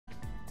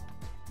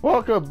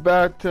Welcome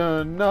back to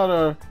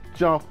another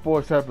Jump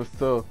Force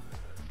episode.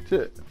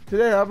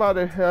 Today I'm about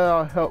to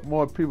help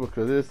more people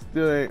because it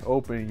still ain't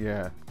open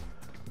yet.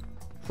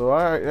 So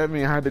that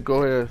means I had to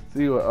go ahead and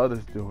see what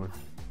others doing.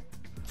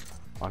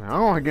 I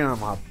want to get on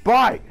my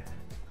bike.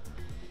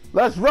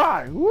 Let's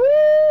ride!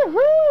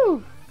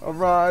 Woohoo! I'm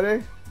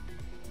riding.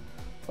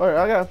 Alright,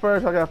 I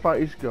gotta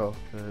find each go.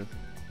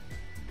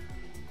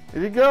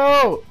 Here you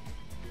go!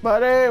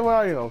 Buddy, where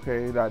are you?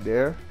 Okay, you're not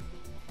there.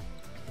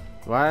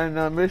 Do I have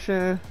another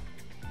mission?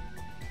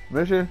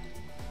 Mission?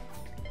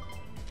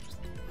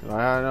 Do I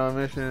have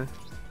another mission?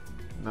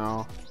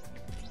 No.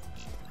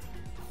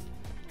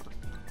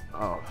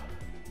 Oh.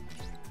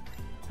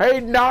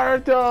 Hey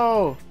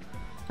Naruto!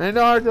 Hey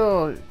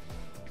Naruto!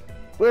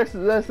 Where's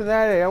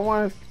Cincinnati? I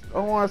want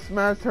to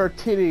smash her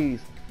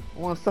titties. I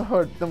want to suck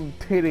her them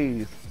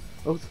titties.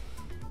 Oops.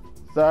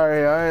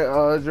 Sorry,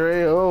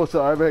 Audrey. Oh,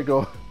 sorry, I better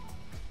go.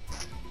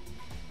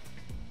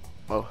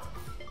 Oh.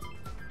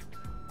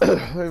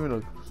 Let me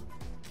know.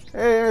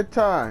 Hey, it's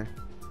time.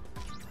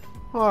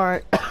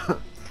 Alright.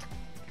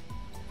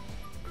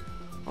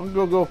 I'm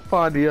gonna go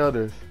find the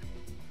others.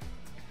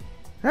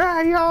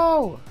 Hey,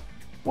 yo!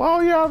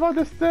 Well, yeah, I'm about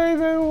to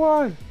save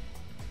everyone.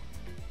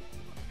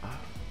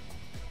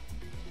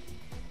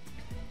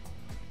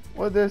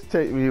 What does this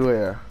take me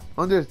where?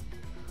 I'm just...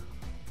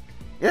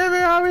 Get me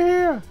over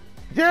here!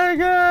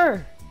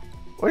 Jagger!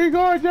 Where you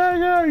going,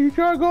 Jagger? You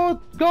trying to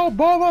go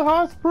Boba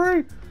Hot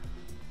Spring?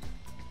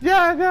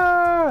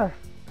 Jagger!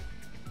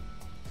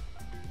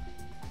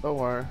 Don't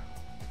worry.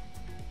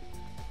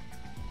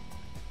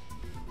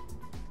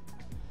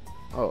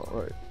 Oh,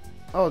 right.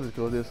 I'll just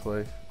go this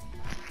way.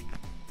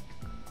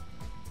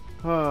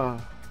 Right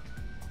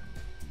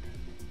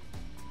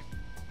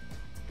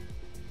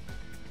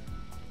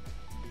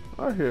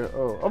here.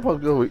 Oh, I'm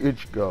supposed to go with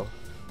Ichigo.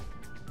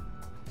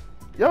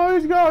 Yo,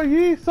 Ichigo, you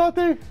need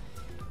something?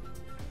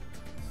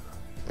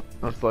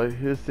 Looks like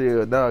he's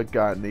here. Now I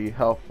got need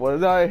help for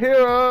another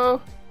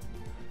hero.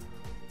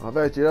 I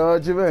bet you know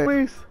what you mean.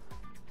 Please.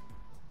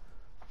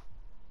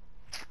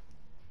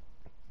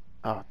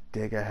 Oh,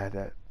 dang, I had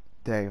that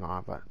dang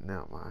on, but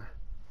never mind.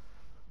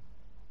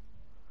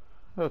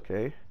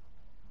 Okay.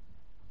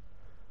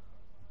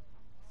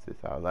 This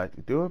is how I like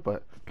to do it,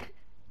 but.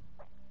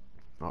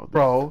 Oh,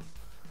 bro.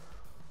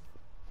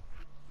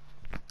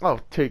 I'll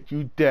take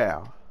you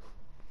down.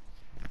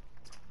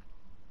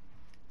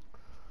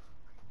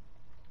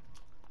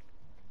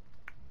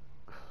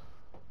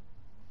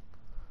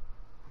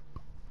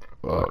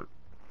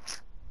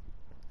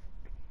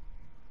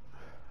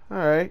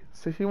 Alright,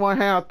 so if you want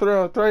to hang out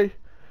 303,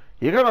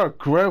 you're gonna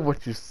regret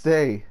what you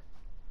say.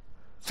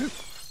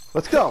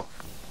 Let's go!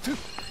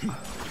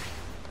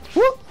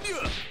 Whoop!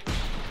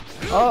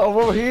 Oh,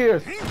 over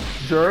here,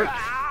 jerk!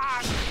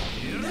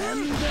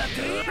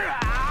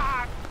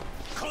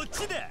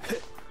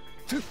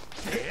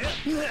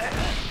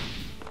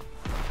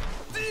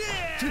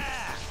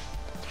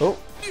 Oh!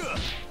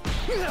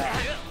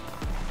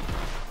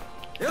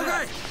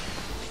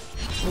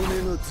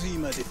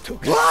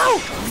 Wow!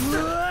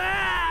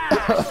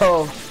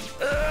 Oh.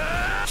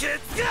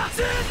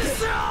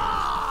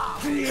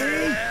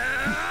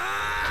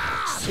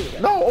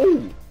 No!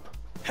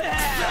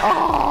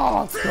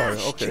 Oh, sorry,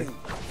 okay.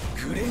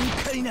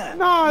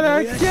 No,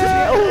 that's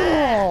it!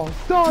 Oh,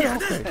 sorry,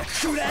 okay.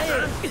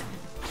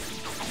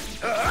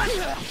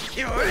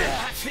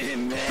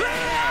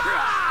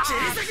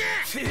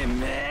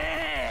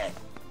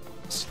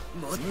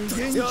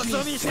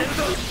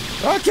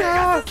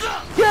 Okay!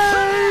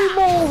 Game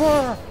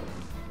over!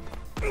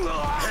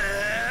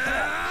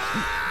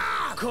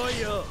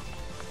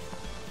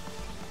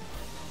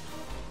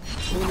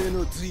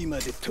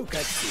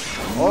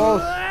 Oh!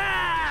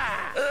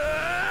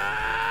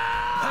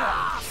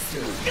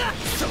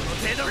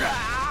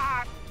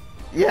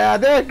 Yeah,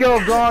 there you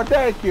go, Gar.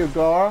 Thank you,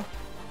 Gar.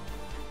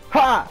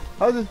 Ha!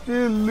 I just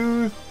did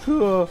lose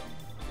to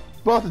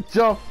about to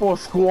Jump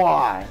Force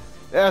Squad.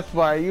 That's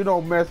right, you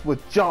don't mess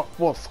with Jump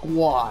Force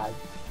Squad.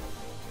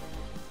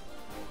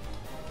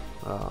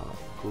 Oh,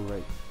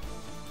 great.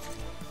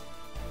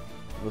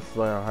 Looks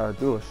like I had to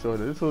do a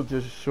shorter. This was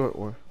just a short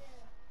one.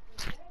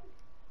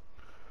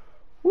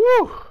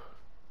 Woo!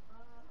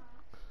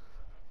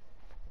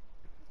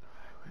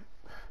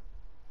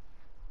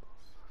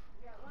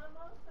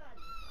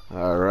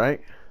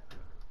 Alright.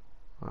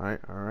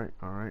 Alright.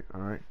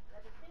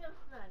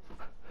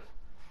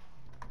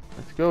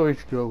 Let's go. We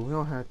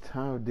don't have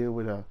time to deal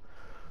with a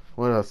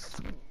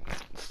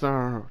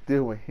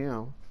deal with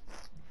him.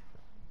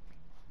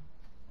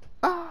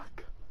 Ah!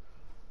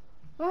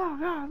 Oh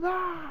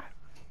God!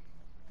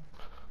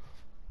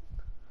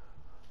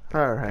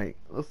 Alright.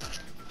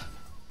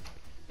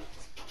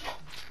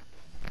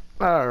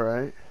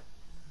 Alright.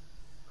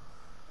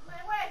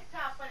 Where's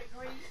top of the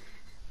grease?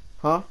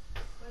 Huh?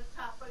 Where's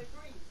top of the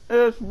grease?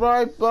 It's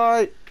right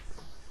by.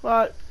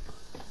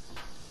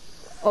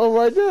 Oh,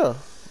 right there.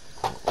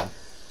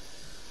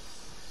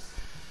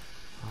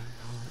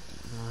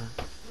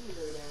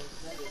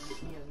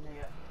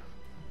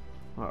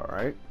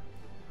 Alright.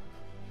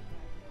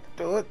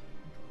 Do it.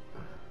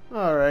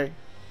 Alright,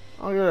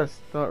 I'm gonna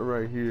start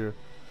right here.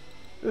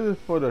 This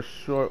is for the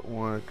short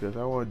one because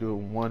I want to do it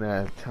one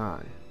at a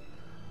time.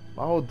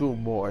 I'll do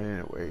more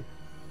anyway.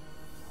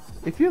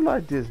 If you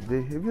like this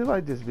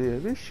video,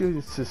 make sure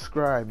you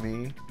subscribe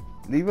me,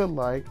 leave a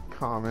like,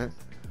 comment,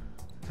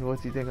 and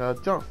what you think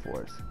of Jump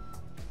Force.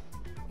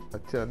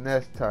 Until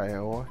next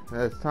time,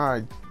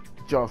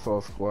 Jump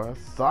Force Squad,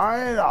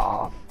 sign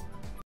off.